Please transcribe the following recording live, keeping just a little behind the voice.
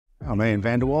I'm Ian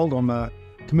Van Der Wolde. I'm a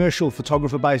commercial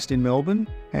photographer based in Melbourne,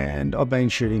 and I've been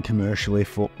shooting commercially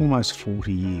for almost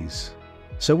 40 years.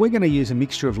 So we're going to use a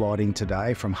mixture of lighting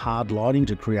today, from hard lighting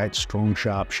to create strong,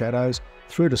 sharp shadows,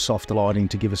 through to softer lighting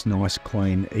to give us nice,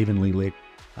 clean, evenly lit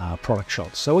product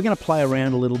shots. So we're going to play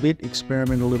around a little bit,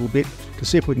 experiment a little bit, to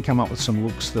see if we can come up with some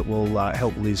looks that will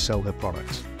help Liz sell her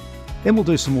products. Then we'll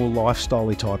do some more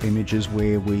lifestyle-y type images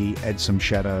where we add some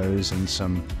shadows and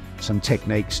some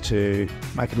techniques to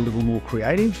make it a little more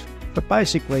creative. But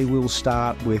basically we'll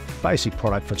start with basic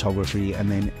product photography and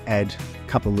then add a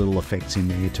couple of little effects in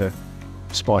there to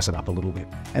spice it up a little bit.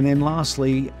 And then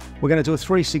lastly, we're going to do a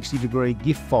 360-degree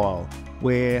GIF file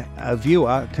where a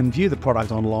viewer can view the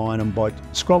product online, and by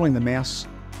scrolling the mouse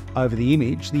over the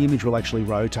image will actually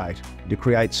rotate to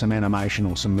create some animation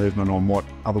or some movement on what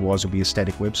otherwise will be a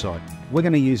static website. We're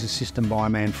going to use a system by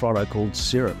Manfrotto called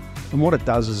Syrup, and what it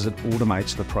does is it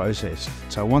automates the process.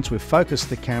 So once we've focused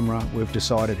the camera, we've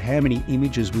decided how many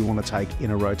images we want to take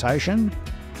in a rotation.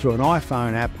 Through an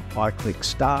iPhone app, I click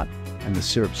Start, and the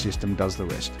Syrup system does the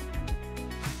rest.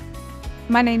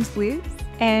 My name's Liz,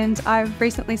 and I've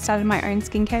recently started my own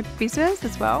skincare business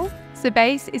as well. So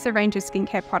Base is a range of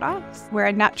skincare products. We're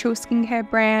a natural skincare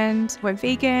brand, we're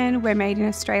vegan, we're made in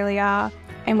Australia,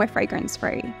 and we're fragrance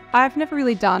free. I've never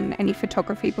really done any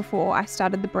photography before I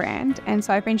started the brand, and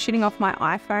so I've been shooting off my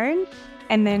iPhone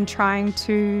and then trying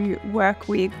to work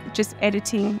with just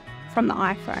editing from the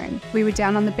iPhone. We were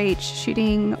down on the beach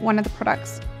shooting one of the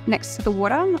products next to the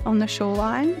water on the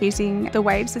shoreline, using the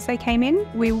waves as they came in.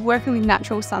 We were working with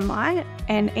natural sunlight,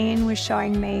 and Ian was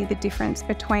showing me the difference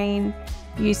between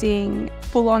using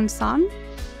full-on sun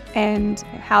and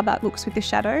how that looks with the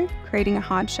shadow, creating a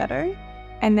hard shadow,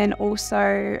 and then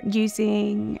also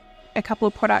using a couple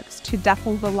of products to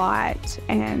dapple the light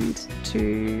and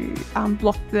to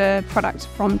block the product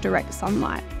from direct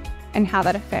sunlight, and how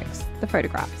that affects the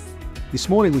photographs. This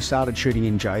morning we started shooting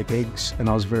in JPEGs, and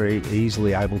I was very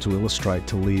easily able to illustrate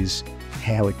to Liz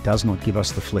how it does not give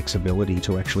us the flexibility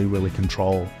to actually really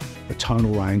control the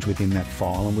tonal range within that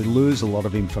file, and we lose a lot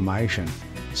of information.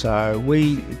 So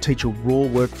we teach a raw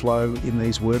workflow in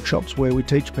these workshops where we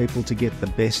teach people to get the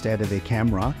best out of their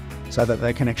camera so that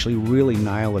they can actually really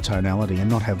nail the tonality and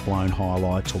not have blown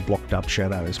highlights or blocked up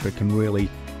shadows, but can really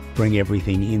bring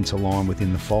everything into line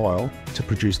within the file to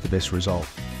produce the best result.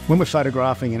 When we're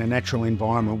photographing in a natural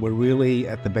environment, we're really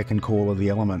at the beck and call of the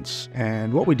elements.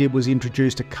 And what we did was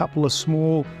introduced a couple of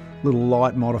small little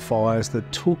light modifiers that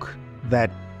took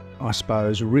that, I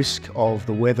suppose, risk of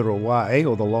the weather away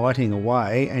or the lighting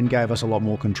away and gave us a lot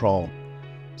more control.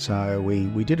 So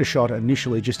we did a shot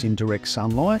initially just in direct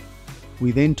sunlight.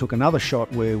 We then took another shot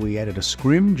where we added a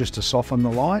scrim just to soften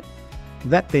the light.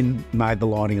 That then made the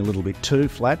lighting a little bit too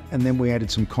flat, and then we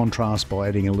added some contrast by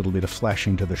adding a little bit of flash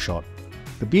into the shot.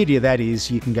 The beauty of that is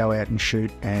you can go out and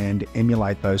shoot and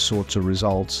emulate those sorts of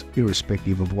results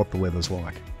irrespective of what the weather's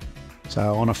like.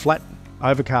 So on a flat,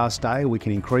 overcast day, we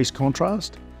can increase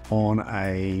contrast. On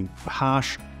a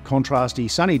harsh, contrasty,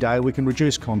 sunny day, we can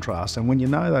reduce contrast. And when you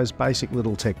know those basic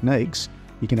little techniques,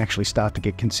 you can actually start to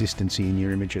get consistency in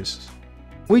your images.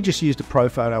 We just used a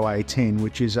ProPhoto A10,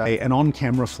 which is an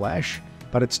on-camera flash,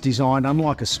 but it's designed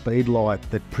unlike a speed light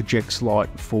that projects light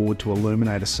forward to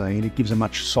illuminate a scene. It gives a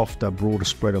much softer, broader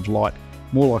spread of light,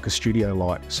 more like a studio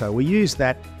light. So we use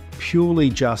that purely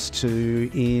just to,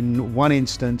 in one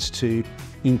instance, to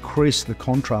increase the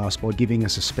contrast by giving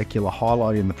us a specular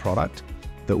highlight in the product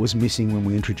that was missing when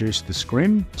we introduced the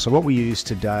scrim. So what we used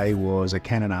today was a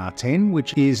Canon R10,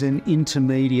 which is an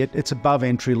intermediate, it's above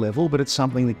entry level, but it's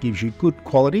something that gives you good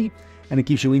quality and it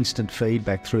gives you instant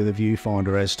feedback through the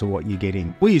viewfinder as to what you're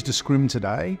getting. We used a scrim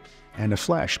today and a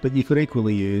flash, but you could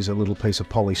equally use a little piece of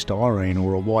polystyrene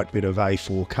or a white bit of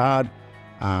A4 card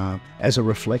as a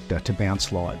reflector to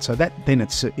bounce light. So that then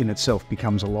in itself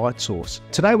becomes a light source.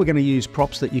 Today we're going to use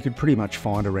props that you could pretty much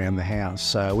find around the house.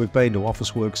 So we've been to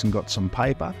Officeworks and got some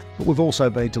paper, but we've also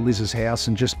been to Liz's house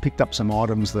and just picked up some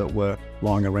items that were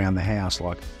lying around the house,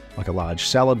 like a large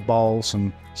salad bowl,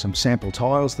 some sample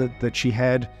tiles that she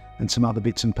had, and some other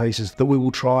bits and pieces that we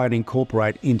will try and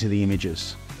incorporate into the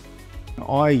images.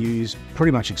 I use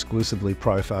pretty much exclusively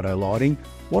ProPhoto lighting.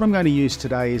 What I'm going to use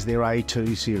today is their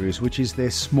A2 series, which is their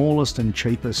smallest and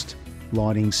cheapest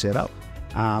lighting setup.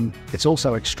 It's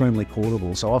also extremely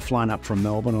portable, so I've flown up from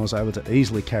Melbourne. I was able to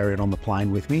easily carry it on the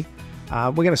plane with me.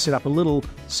 We're going to set up a little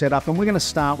setup, and we're going to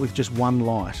start with just one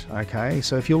light, okay?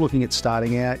 So if you're looking at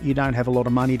starting out, you don't have a lot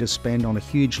of money to spend on a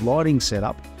huge lighting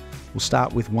setup, we'll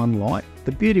start with one light.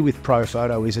 The beauty with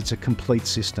ProPhoto is it's a complete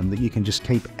system that you can just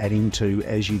keep adding to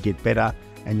as you get better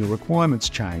and your requirements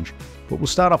change. But we'll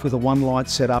start off with a one light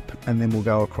setup, and then we'll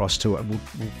go across to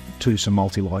some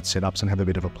multi-light setups and have a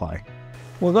bit of a play.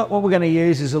 Well, what we're going to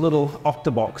use is a little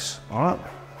octabox, all right?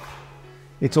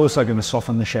 It's also going to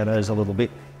soften the shadows a little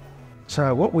bit.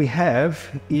 So what we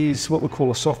have is what we call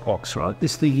a softbox, right?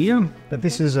 This thing here, but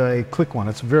this is a quick one.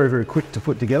 It's very, very quick to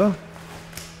put together.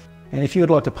 And if you would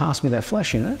like to pass me that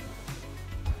flash in it,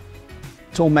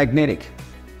 it's all magnetic.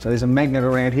 So there's a magnet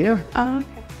around here. Oh, okay.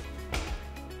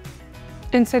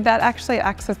 And so that actually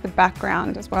acts as the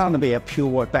background as well. It's going to be a pure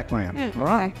white background, all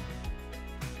right? Okay.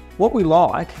 What we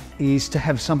like is to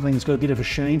have something that's got a bit of a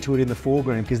sheen to it in the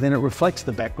foreground, because then it reflects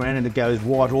the background and it goes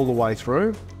white all the way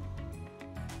through.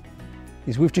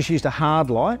 We've just used a hard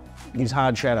light, gives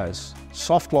hard shadows.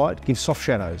 Soft light gives soft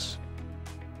shadows.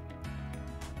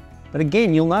 But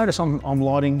again, you'll notice I'm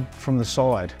lighting from the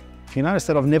side. If you notice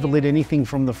that I've never lit anything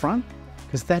from the front,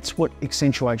 because that's what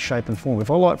accentuates shape and form.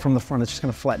 If I light from the front, it's just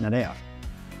going to flatten it out.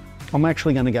 I'm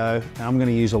actually going to go, I'm going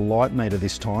to use a light meter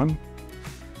this time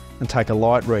and take a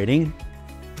light reading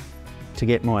to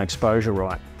get my exposure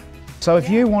right. So if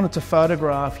you wanted to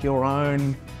photograph your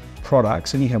own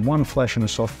products and you have one flash and a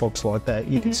softbox like that,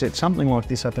 you can set something like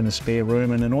this up in a spare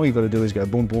room, and then all you've got to do is go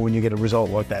boom, boom, and you get a result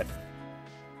like that.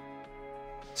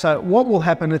 So what will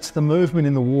happen, it's the movement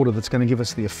in the water that's going to give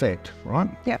us the effect, right?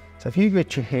 Yep. So if you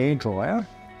get your hairdryer,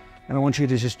 and I want you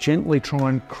to just gently try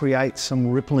and create some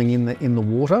rippling in the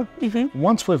water.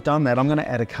 Once we've done that, I'm going to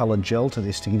add a coloured gel to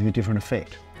this to give you a different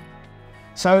effect.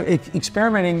 So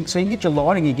experimenting, so you get your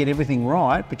lighting, you get everything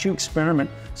right, but you experiment.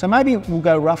 So maybe we'll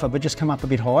go rougher, but just come up a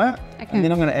bit higher. Okay. And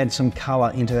then I'm going to add some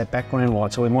colour into that background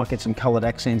light, so we might get some coloured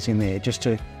accents in there just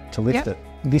to lift it.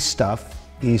 This stuff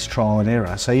is trial and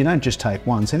error, so you don't just take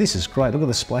one. So this is great, look at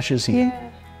the splashes here.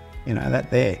 Yeah. You know, that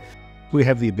there. We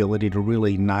have the ability to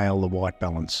really nail the white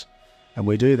balance. And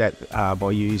we do that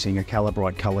by using a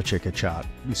Calibrite colour checker chart.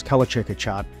 This colour checker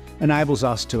chart enables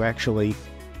us to actually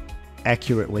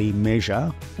accurately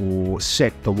measure or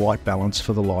set the white balance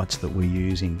for the lights that we're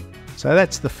using. So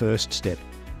that's the first step.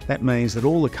 That means that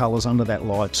all the colours under that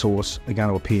light source are going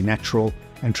to appear natural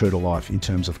and true to life in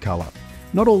terms of colour.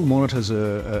 Not all monitors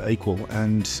are equal,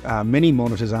 and many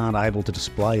monitors aren't able to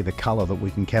display the colour that we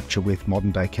can capture with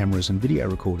modern day cameras and video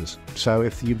recorders. So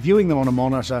if you're viewing them on a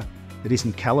monitor that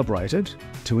isn't calibrated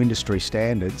to industry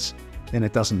standards, then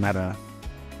it doesn't matter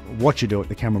what you do at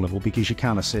the camera level because you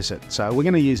can't assess it. So we're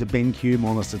going to use a BenQ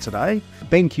monitor today.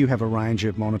 BenQ have a range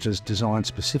of monitors designed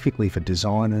specifically for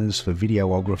designers, for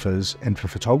videographers and for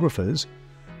photographers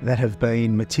that have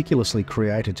been meticulously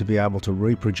created to be able to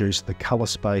reproduce the colour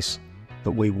space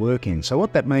that we work in. So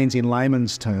what that means in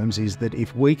layman's terms is that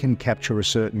if we can capture a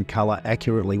certain colour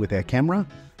accurately with our camera,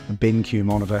 a BenQ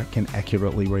monitor can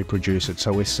accurately reproduce it,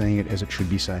 so we're seeing it as it should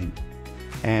be seen.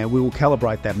 And we will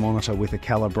calibrate that monitor with a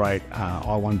Calibrate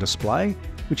i1 display,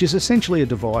 which is essentially a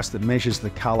device that measures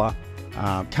the colour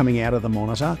coming out of the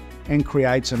monitor and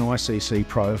creates an ICC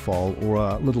profile or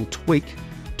a little tweak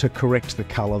to correct the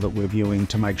colour that we're viewing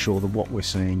to make sure that what we're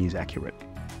seeing is accurate.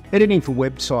 Editing for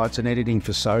websites and editing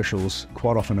for socials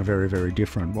quite often are very, very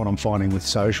different. What I'm finding with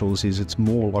socials is it's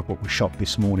more like what we shot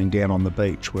this morning down on the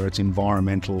beach, where it's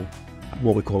environmental,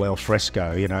 what we call al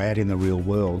fresco, you know, out in the real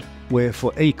world. Where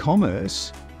for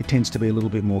e-commerce, it tends to be a little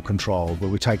bit more controlled, where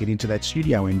we take it into that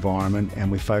studio environment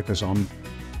and we focus on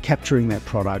capturing that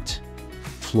product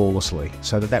flawlessly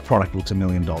so that that product looks $1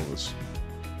 million.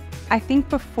 I think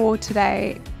before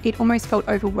today, it almost felt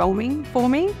overwhelming for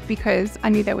me because I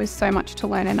knew there was so much to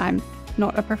learn and I'm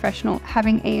not a professional.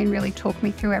 Having Ian really talk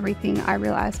me through everything, I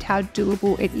realised how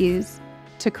doable it is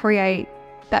to create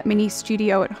that mini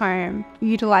studio at home,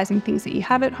 utilising things that you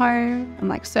have at home and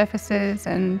like surfaces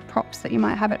and props that you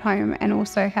might have at home, and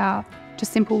also how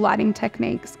just simple lighting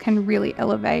techniques can really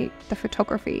elevate the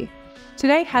photography.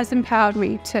 Today has empowered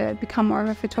me to become more of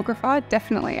a photographer,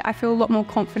 definitely. I feel a lot more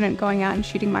confident going out and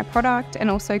shooting my product and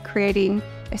also creating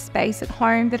a space at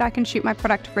home that I can shoot my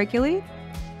product regularly.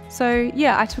 So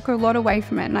yeah, I took a lot away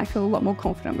from it and I feel a lot more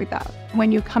confident with that.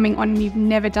 When you're coming on and you've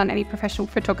never done any professional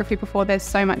photography before, there's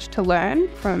so much to learn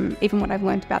from even what I've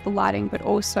learned about the lighting, but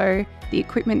also the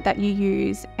equipment that you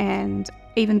use and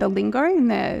even the lingo and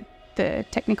the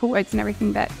technical words and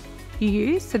everything that you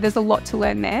use. So there's a lot to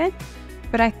learn there.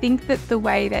 But I think that the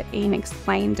way that Ian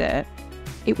explained it,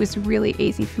 it was really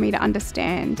easy for me to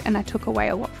understand, and I took away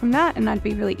a lot from that, and I'd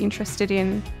be really interested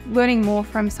in learning more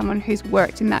from someone who's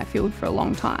worked in that field for a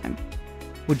long time.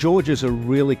 Well, Georges are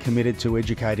really committed to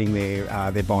educating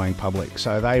their buying public.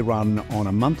 So they run on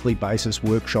a monthly basis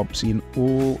workshops in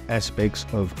all aspects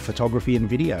of photography and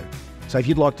video. So if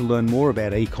you'd like to learn more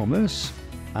about e-commerce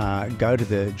go to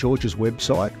the George's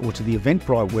website or to the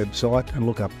Eventbrite website and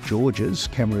look up George's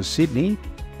Cameras Sydney,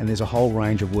 and there's a whole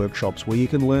range of workshops where you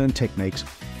can learn techniques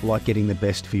like getting the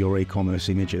best for your e-commerce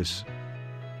images.